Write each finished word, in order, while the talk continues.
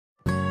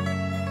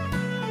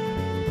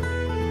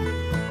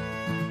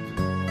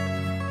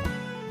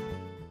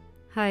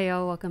Hi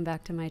y'all, welcome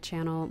back to my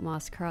channel,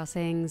 Moss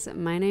Crossings.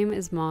 My name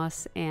is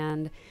Moss,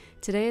 and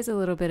today is a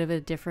little bit of a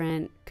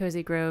different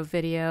Cozy Grove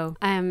video.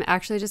 I'm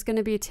actually just going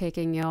to be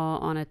taking y'all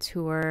on a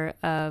tour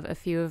of a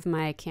few of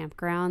my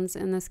campgrounds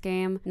in this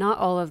game. Not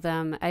all of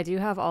them. I do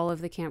have all of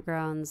the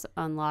campgrounds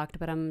unlocked,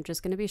 but I'm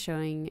just going to be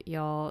showing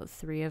y'all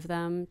 3 of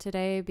them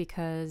today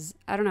because,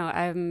 I don't know,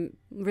 I'm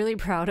really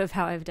proud of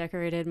how I've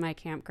decorated my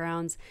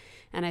campgrounds,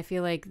 and I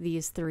feel like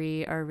these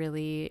 3 are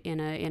really in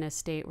a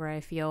state where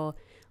I feel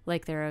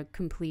like they're a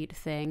complete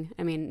thing.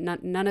 I mean,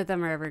 none of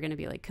them are ever going to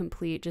be like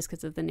complete just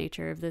because of the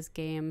nature of this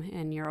game,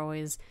 and you're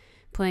always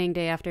playing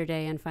day after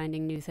day and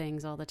finding new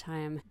things all the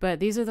time. But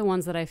these are the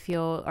ones that I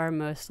feel are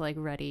most like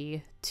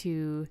ready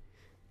to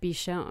be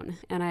shown.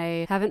 And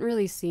I haven't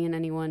really seen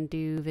anyone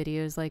do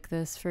videos like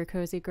this for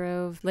Cozy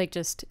Grove, like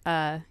just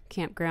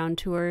campground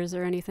tours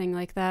or anything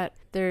like that.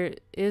 There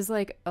is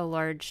like a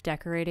large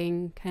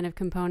decorating kind of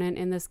component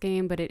in this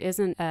game, but it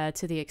isn't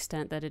to the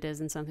extent that it is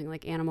in something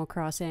like Animal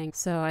Crossing.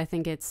 So I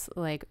think it's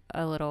like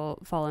a little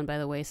fallen by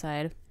the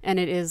wayside. And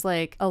it is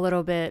like a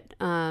little bit,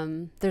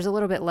 there's a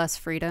little bit less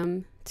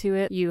freedom to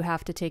it. You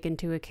have to take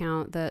into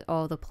account that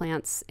all the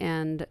plants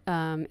and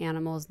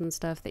animals and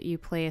stuff that you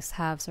place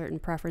have certain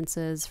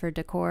preferences for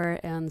decor,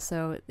 and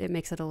so it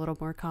makes it a little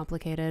more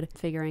complicated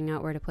figuring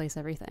out where to place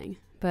everything.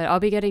 But I'll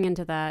be getting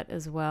into that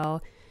as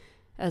well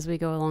as we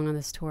go along on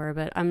this tour.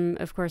 But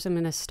of course I'm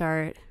going to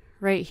start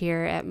right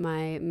here at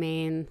my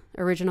main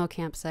original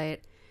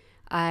campsite.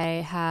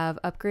 I have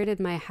upgraded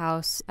my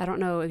house. I don't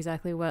know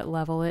exactly what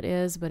level it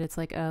is, but it's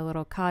like a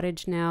little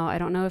cottage now. I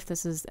don't know if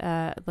this is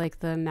like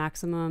the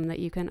maximum that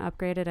you can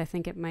upgrade it. I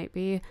think it might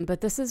be.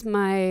 But this is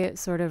my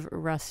sort of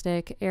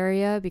rustic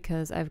area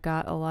because I've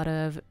got a lot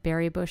of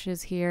berry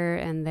bushes here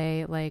and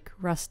they like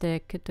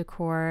rustic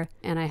decor.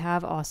 And I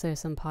have also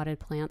some potted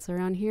plants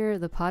around here.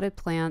 The potted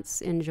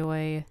plants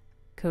enjoy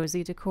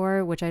cozy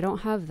decor, which I don't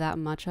have that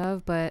much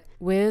of, but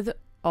with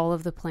all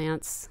of the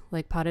plants,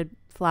 like potted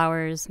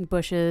flowers,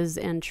 bushes,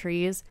 and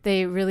trees,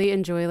 they really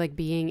enjoy like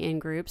being in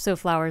groups. So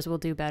flowers will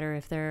do better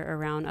if they're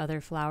around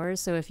other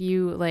flowers. So if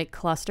you like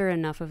cluster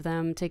enough of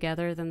them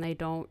together, then they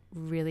don't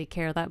really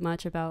care that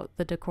much about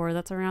the decor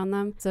that's around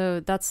them. So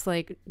that's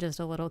like just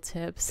a little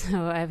tip.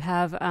 So I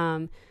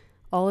have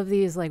all of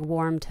these like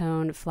warm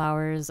toned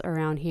flowers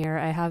around here.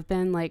 I have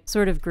been like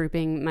sort of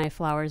grouping my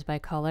flowers by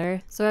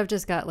color. So I've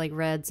just got like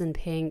reds and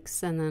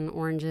pinks and then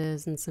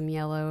oranges and some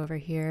yellow over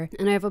here.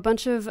 And I have a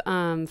bunch of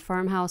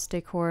farmhouse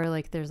decor,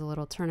 like there's a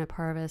little turnip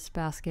harvest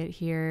basket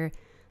here,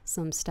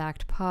 some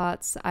stacked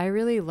pots. I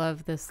really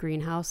love this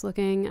greenhouse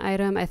looking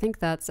item. I think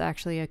that's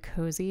actually a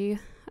cozy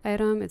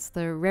item. It's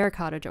the rare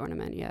cottage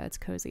ornament. Yeah, it's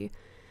cozy.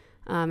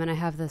 And I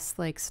have this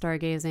like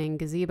stargazing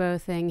gazebo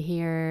thing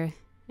here,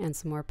 and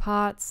some more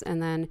pots,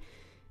 and then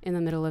in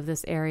the middle of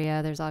this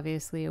area there's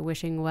obviously a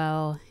wishing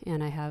well,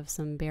 and I have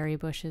some berry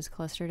bushes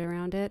clustered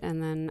around it,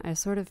 and then I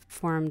sort of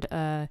formed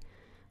a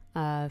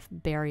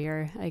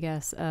barrier, I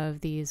guess,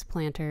 of these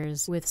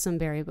planters with some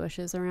berry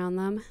bushes around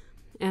them.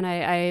 And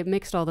I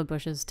mixed all the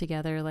bushes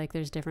together, like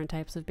there's different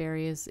types of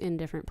berries in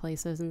different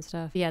places and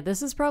stuff. Yeah,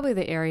 this is probably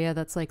the area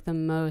that's like the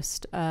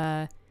most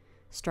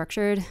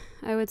structured,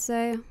 I would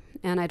say.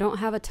 And I don't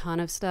have a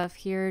ton of stuff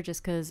here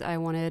just because I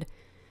wanted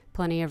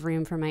plenty of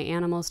room for my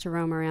animals to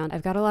roam around.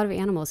 I've got a lot of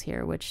animals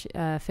here, which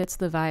fits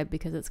the vibe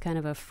because it's kind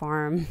of a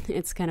farm.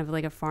 It's kind of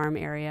like a farm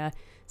area.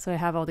 So I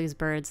have all these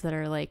birds that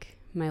are like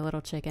my little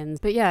chickens.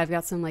 But yeah, I've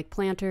got some like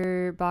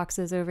planter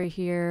boxes over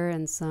here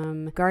and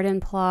some garden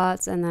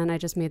plots. And then I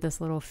just made this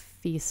little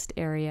feast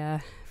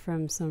area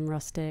from some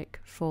rustic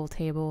full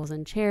tables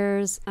and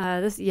chairs.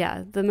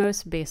 The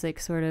most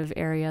basic sort of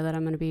area that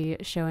I'm going to be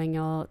showing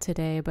y'all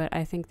today, but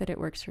I think that it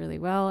works really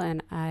well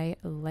and I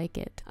like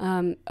it.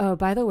 Oh,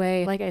 by the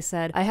way, like I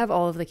said, I have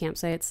all of the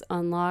campsites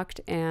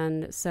unlocked,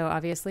 and so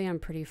obviously I'm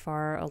pretty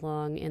far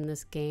along in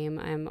this game.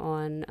 I'm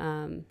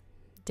on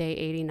day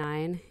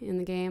 89 in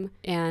the game,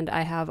 and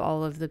I have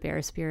all of the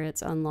bear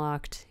spirits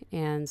unlocked,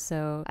 and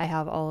so I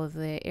have all of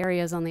the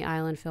areas on the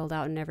island filled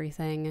out and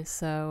everything.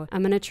 So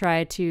I'm gonna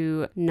try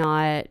to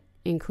not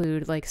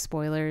include like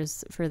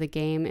spoilers for the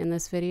game in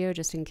this video,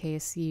 just in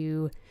case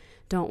you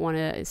don't want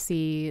to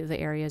see the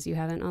areas you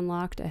haven't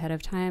unlocked ahead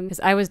of time, because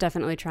I was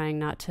definitely trying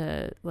not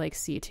to like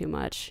see too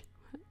much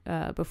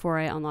before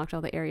I unlocked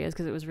all the areas,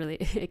 because it was really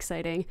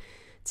exciting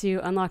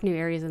to unlock new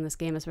areas in this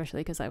game,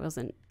 especially because I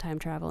wasn't time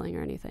traveling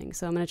or anything.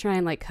 So I'm going to try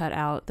and like cut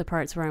out the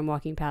parts where I'm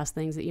walking past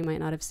things that you might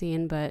not have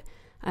seen. But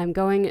I'm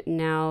going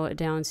now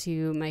down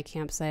to my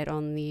campsite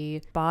on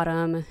the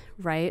bottom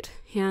right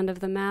hand of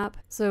the map.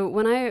 So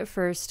when I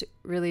first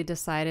really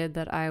decided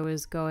that I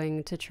was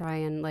going to try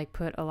and like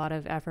put a lot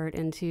of effort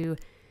into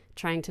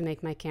trying to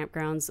make my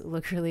campgrounds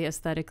look really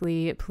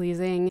aesthetically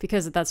pleasing,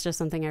 because that's just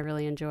something I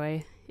really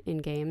enjoy in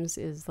games,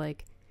 is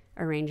like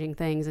arranging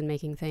things and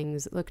making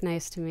things look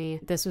nice to me.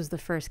 This was the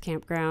first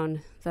campground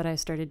that I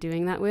started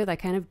doing that with. I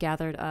kind of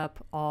gathered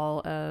up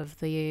all of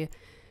the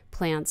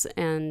plants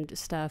and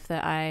stuff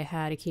that I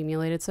had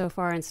accumulated so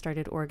far and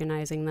started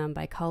organizing them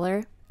by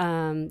color.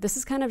 This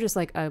is kind of just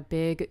like a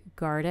big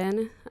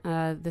garden.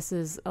 This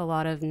is a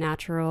lot of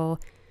natural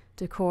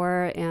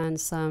decor and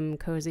some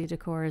cozy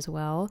decor as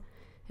well.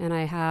 And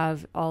I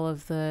have all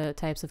of the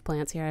types of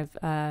plants here.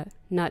 I have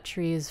nut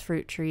trees,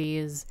 fruit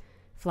trees,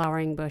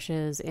 flowering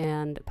bushes,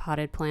 and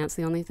potted plants.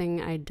 The only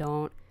thing I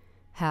don't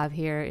have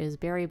here is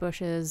berry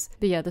bushes.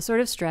 But yeah, the sort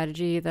of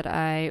strategy that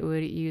I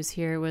would use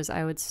here was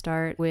I would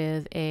start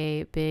with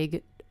a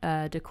big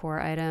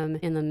decor item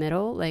in the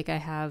middle. Like I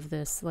have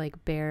this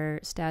like bear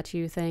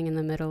statue thing in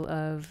the middle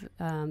of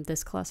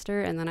this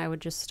cluster, and then I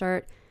would just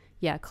start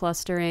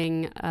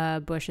clustering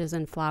bushes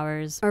and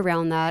flowers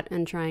around that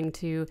and trying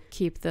to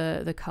keep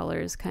the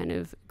colors kind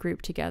of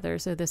grouped together.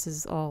 So this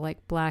is all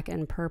like black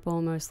and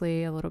purple,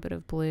 mostly a little bit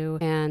of blue.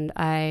 And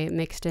I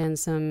mixed in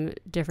some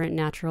different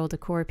natural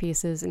decor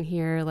pieces in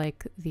here,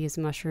 like these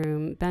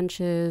mushroom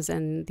benches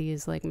and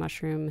these like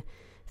mushroom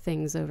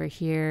things over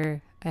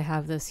here. I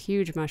have this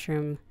huge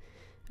mushroom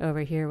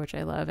over here, which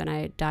I love, and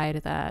I dyed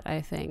that.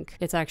 I think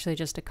it's actually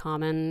just a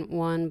common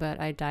one, but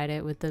I dyed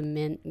it with the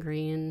mint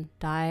green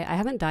dye. I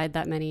haven't dyed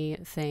that many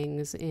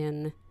things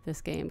in this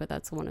game, but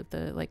that's one of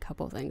the like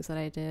couple things that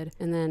I did.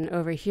 And then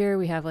over here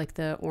we have like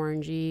the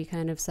orangey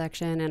kind of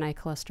section, and I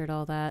clustered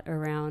all that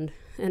around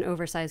an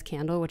oversized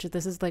candle, which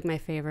this is like my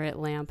favorite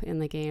lamp in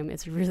the game.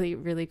 It's really,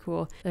 really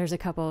cool. There's a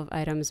couple of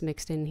items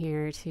mixed in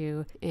here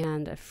too,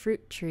 and a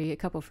fruit tree, a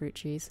couple fruit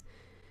trees.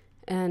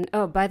 And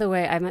oh, by the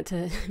way, I meant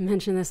to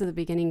mention this at the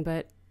beginning,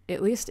 but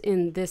at least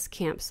in this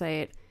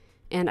campsite,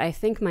 and I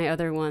think my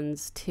other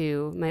ones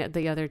too,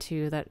 the other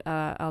two that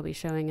I'll be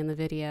showing in the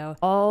video,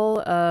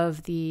 all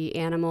of the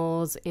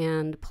animals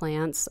and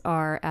plants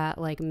are at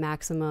like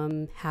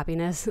maximum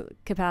happiness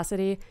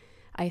capacity.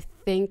 I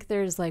think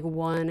there's like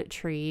one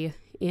tree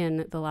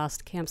in the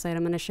last campsite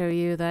I'm going to show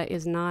you that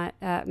is not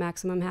at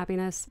maximum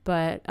happiness,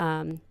 but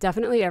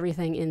definitely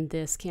everything in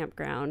this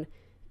campground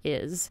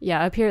is.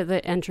 Yeah, up here at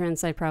the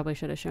entrance I probably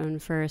should have shown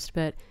first,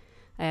 but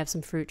I have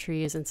some fruit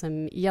trees and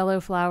some yellow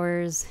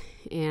flowers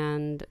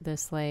and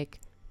this like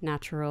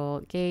natural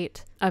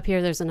gate. Up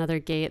here there's another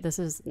gate.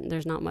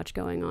 There's not much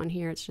going on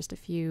here. It's just a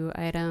few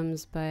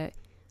items, but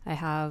I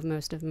have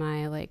most of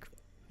my like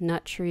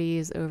nut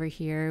trees over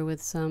here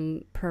with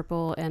some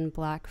purple and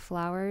black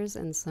flowers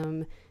and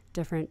some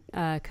different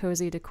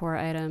cozy decor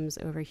items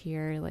over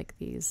here, like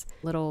these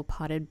little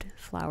potted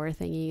flower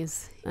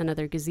thingies.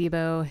 Another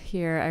gazebo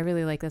here. I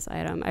really like this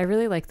item. I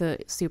really like the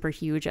super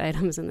huge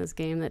items in this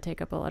game that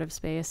take up a lot of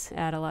space,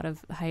 add a lot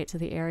of height to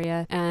the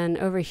area. And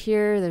over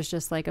here there's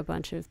just like a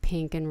bunch of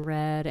pink and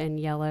red and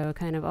yellow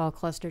kind of all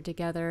clustered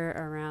together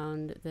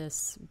around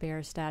this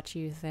bear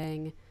statue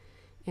thing,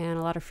 and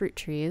a lot of fruit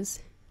trees.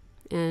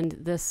 And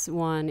this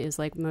one is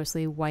like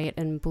mostly white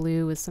and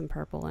blue with some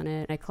purple in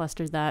it. I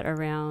clustered that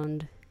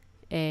around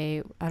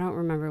I don't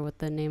remember what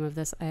the name of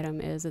this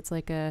item is. It's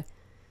like a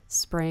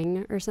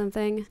spring or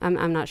something.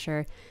 I'm not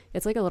sure.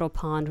 It's like a little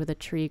pond with a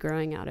tree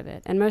growing out of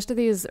it. And most of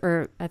these,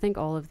 or I think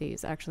all of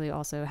these actually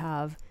also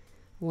have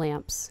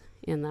lamps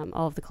in them.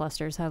 All of the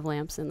clusters have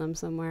lamps in them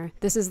somewhere.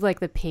 This is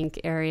like the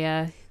pink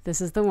area. This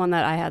is the one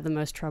that I had the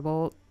most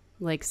trouble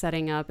like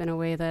setting up in a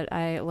way that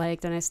I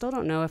liked, and I still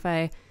don't know if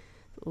I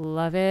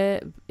love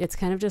it. It's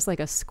kind of just like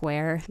a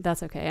square.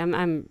 That's okay.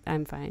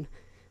 I'm fine.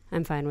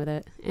 I'm fine with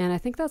it. And I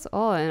think that's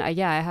all. And I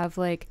have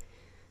like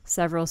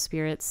several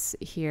spirits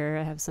here.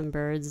 I have some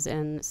birds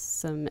and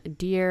some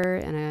deer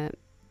and a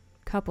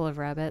couple of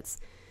rabbits.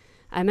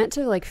 I meant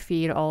to like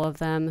feed all of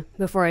them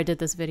before I did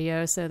this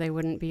video so they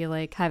wouldn't be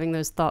like having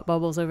those thought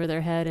bubbles over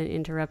their head and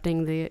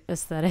interrupting the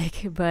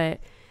aesthetic, but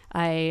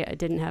I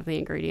didn't have the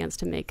ingredients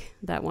to make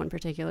that one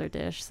particular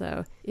dish,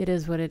 so it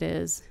is what it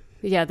is.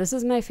 Yeah, this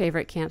is my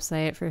favorite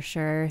campsite for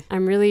sure.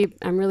 I'm really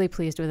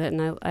pleased with it,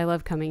 and I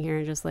love coming here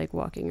and just like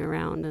walking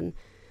around and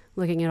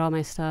looking at all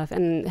my stuff.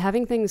 And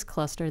having things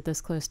clustered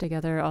this close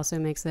together also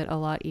makes it a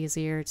lot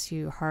easier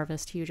to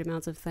harvest huge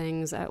amounts of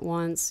things at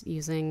once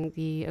using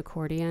the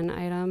accordion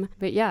item.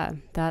 But yeah,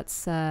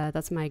 that's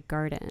my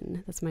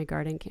garden. That's my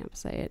garden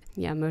campsite.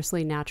 Yeah,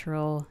 mostly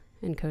natural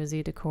and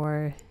cozy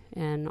decor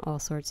and all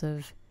sorts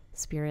of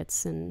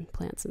spirits and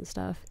plants and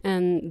stuff.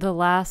 And the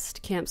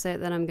last campsite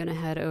that I'm gonna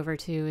head over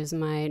to is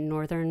my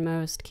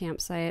northernmost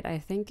campsite. I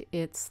think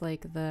it's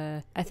like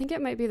I think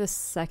it might be the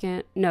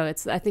second, no,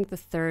 it's I think the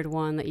third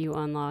one that you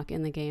unlock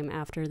in the game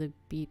after the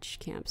beach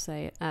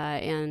campsite.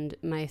 And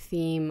my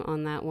theme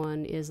on that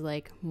one is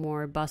like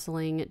more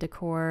bustling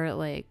decor,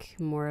 like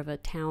more of a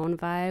town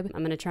vibe.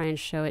 I'm gonna try and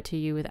show it to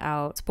you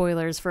without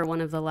spoilers for one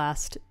of the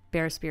last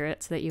bear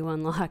spirits that you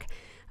unlock,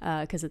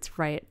 because it's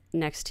right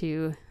next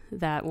to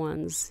that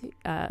one's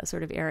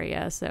sort of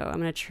area, so I'm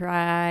gonna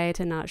try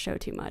to not show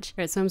too much.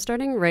 All right, so I'm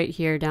starting right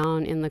here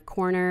down in the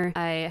corner.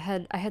 I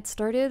had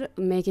started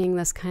making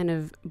this kind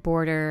of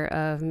border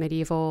of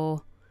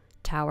medieval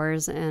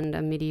towers and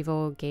a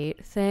medieval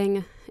gate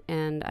thing,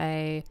 and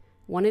I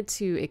wanted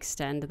to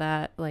extend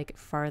that like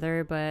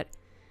farther, but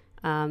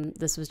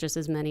this was just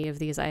as many of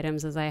these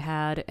items as I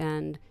had,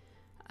 and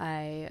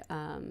I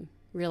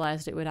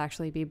realized it would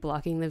actually be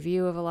blocking the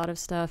view of a lot of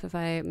stuff if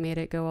I made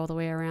it go all the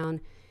way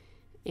around.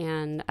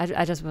 and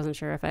I just wasn't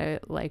sure if I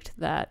liked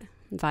that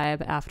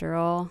vibe after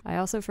all. I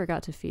also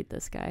forgot to feed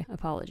this guy.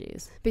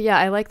 Apologies. But yeah,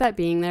 I like that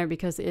being there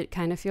because it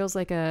kind of feels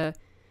like a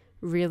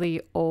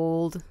really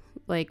old,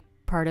 like,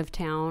 part of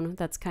town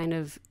that's kind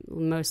of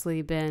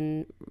mostly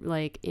been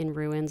like in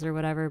ruins or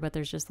whatever, but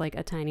there's just like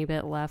a tiny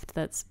bit left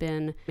that's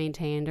been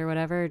maintained or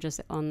whatever,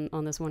 just on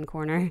this one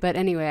corner. But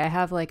anyway, I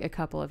have like a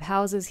couple of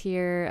houses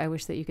here. I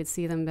wish that you could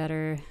see them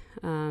better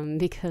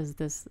because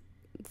this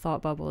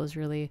thought bubble is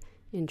really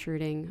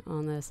intruding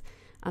on this.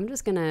 I'm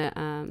just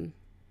gonna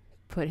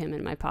put him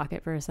in my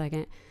pocket for a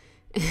second.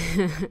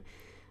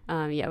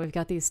 Yeah, we've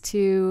got these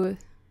two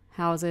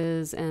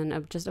houses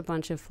and just a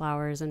bunch of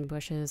flowers and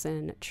bushes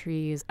and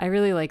trees. I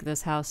really like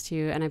this house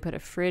too, and I put a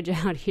fridge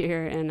out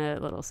here and a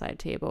little side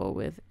table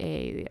with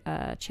a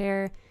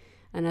chair,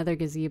 another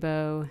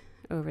gazebo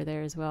over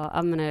there as well.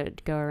 I'm gonna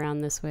go around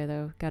this way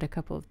though. Got a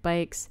couple of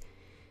bikes,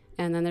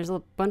 and then there's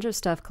a bunch of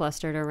stuff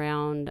clustered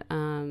around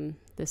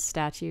this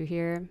statue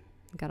here.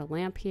 Got a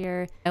lamp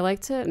here. I like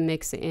to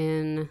mix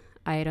in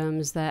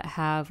items that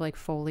have like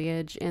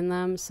foliage in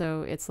them,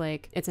 so it's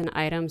like it's an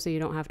item so you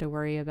don't have to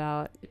worry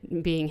about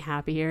being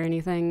happy or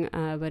anything,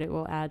 but it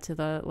will add to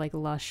the like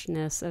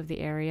lushness of the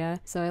area.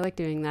 So I like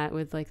doing that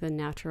with like the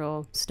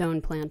natural stone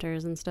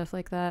planters and stuff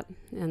like that,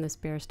 and this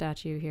bear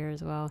statue here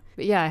as well.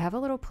 But yeah, I have a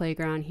little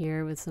playground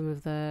here with some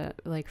of the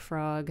like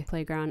frog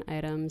playground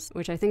items,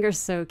 which I think are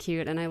so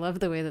cute, and I love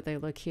the way that they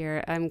look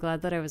here. I'm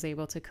glad that I was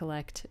able to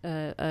collect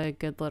a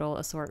good little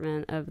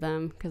assortment of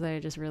them because I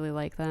just really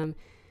like them.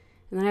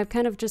 And then I have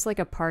kind of just like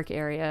a park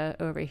area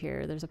over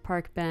here. There's a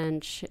park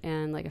bench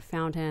and like a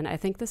fountain. I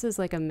think this is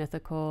like a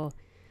mythical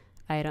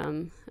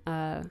item,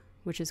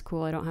 which is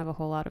cool. I don't have a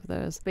whole lot of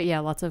those. But yeah,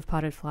 lots of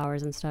potted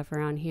flowers and stuff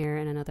around here,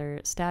 and another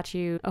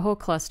statue. A whole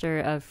cluster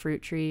of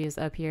fruit trees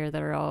up here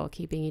that are all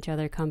keeping each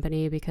other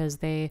company because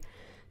they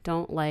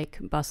don't like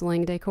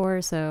bustling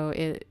decor. So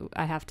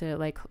I have to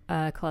like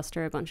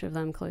cluster a bunch of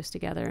them close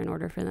together in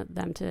order for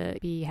them to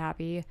be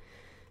happy.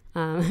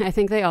 I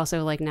think they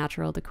also like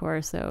natural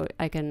decor, so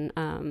I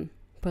can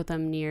put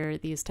them near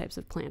these types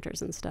of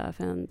planters and stuff,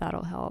 and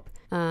that'll help.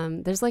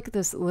 There's like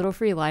this little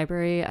free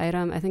library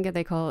item. I think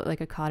they call it like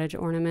a cottage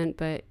ornament,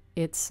 but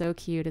it's so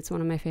cute. It's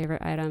one of my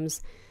favorite items.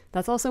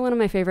 That's also one of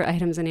my favorite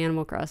items in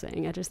Animal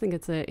Crossing. I just think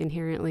it's an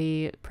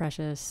inherently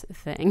precious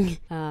thing.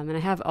 And I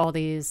have all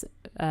these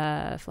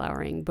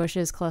flowering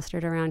bushes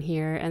clustered around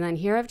here. And then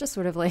here I've just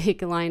sort of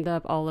like lined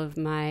up all of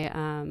my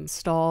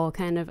stall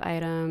kind of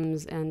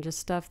items and just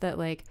stuff that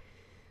like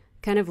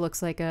kind of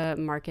looks like a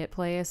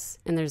marketplace.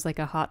 And there's like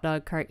a hot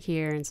dog cart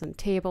here and some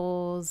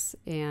tables,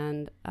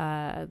 and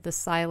the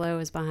silo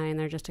is behind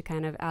there just to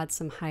kind of add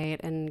some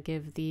height and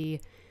give the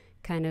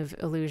kind of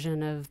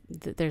illusion of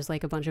there's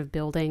like a bunch of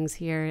buildings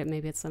here.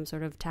 Maybe it's some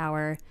sort of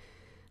tower.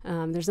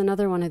 There's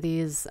another one of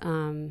these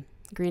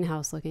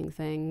greenhouse looking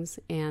things,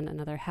 and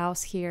another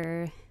house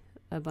here,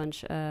 a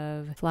bunch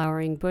of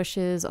flowering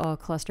bushes all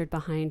clustered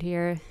behind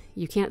here.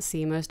 You can't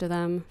see most of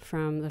them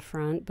from the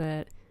front,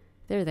 but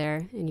they're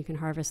there and you can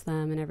harvest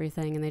them and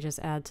everything, and they just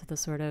add to the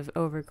sort of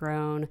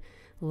overgrown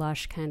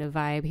lush kind of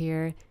vibe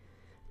here.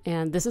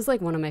 And this is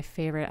like one of my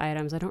favorite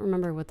items. I don't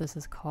remember what this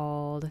is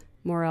called.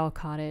 Morel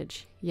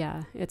Cottage.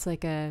 Yeah, it's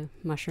like a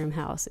mushroom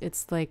house.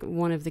 It's like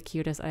one of the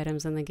cutest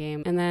items in the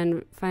game. And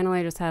then finally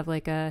I just have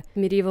like a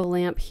medieval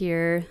lamp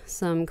here,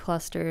 some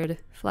clustered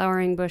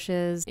flowering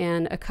bushes,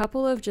 and a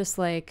couple of just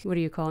like, what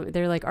do you call them?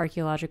 They're like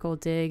archaeological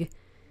dig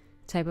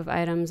type of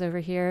items over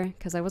here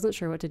because I wasn't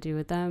sure what to do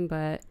with them,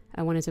 but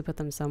I wanted to put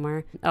them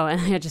somewhere. Oh, and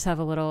I just have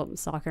a little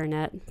soccer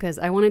net because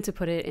I wanted to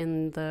put it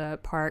in the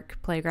park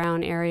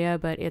playground area,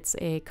 but it's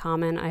a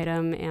common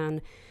item,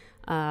 and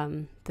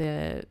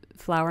the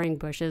flowering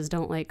bushes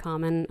don't like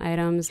common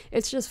items.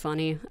 It's just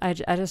funny. I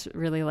just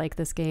really like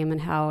this game and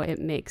how it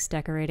makes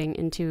decorating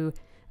into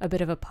a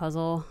bit of a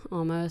puzzle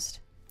almost.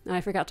 And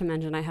I forgot to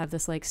mention I have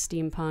this like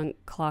steampunk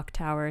clock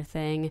tower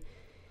thing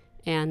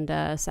and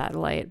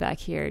satellite back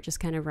here, just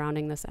kind of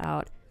rounding this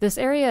out. This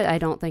area I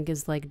don't think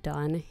is like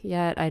done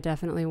yet. I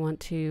definitely want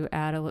to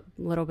add a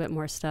little bit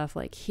more stuff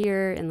like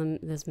here in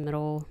this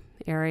middle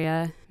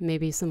area,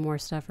 maybe some more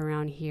stuff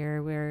around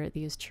here where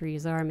these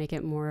trees are, make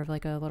it more of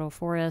like a little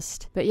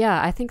forest. But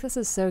yeah, I think this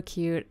is so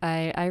cute.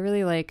 I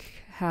really like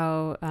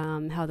how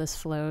this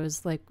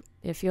flows. Like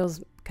it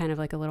feels kind of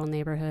like a little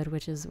neighborhood,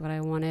 which is what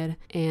I wanted.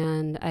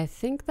 And I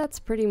think that's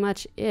pretty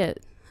much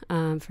it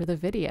for the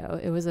video.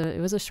 It was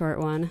a short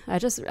one. I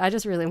just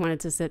really wanted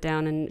to sit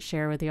down and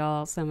share with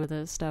y'all some of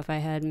the stuff I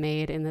had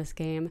made in this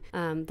game.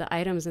 The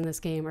items in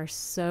this game are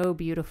so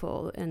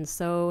beautiful and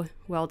so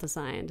well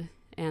designed,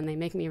 and they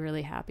make me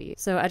really happy.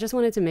 So I just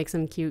wanted to make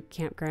some cute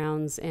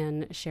campgrounds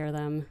and share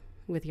them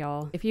with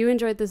y'all. If you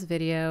enjoyed this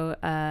video,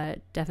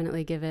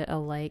 definitely give it a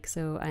like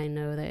so I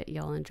know that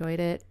y'all enjoyed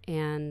it,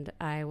 and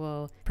I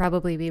will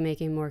probably be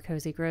making more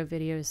Cozy Grove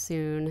videos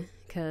soon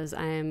because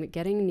I'm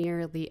getting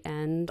near the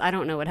end. I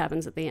don't know what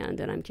happens at the end,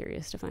 and I'm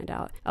curious to find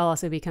out. I'll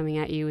also be coming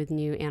at you with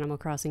new Animal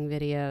Crossing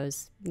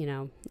videos, you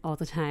know, all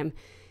the time.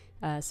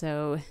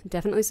 So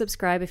definitely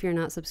subscribe if you're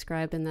not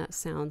subscribed and that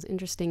sounds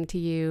interesting to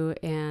you.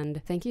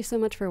 And thank you so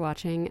much for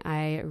watching.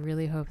 I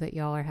really hope that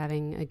y'all are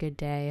having a good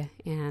day,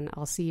 and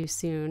I'll see you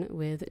soon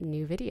with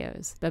new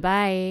videos. Bye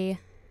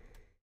bye.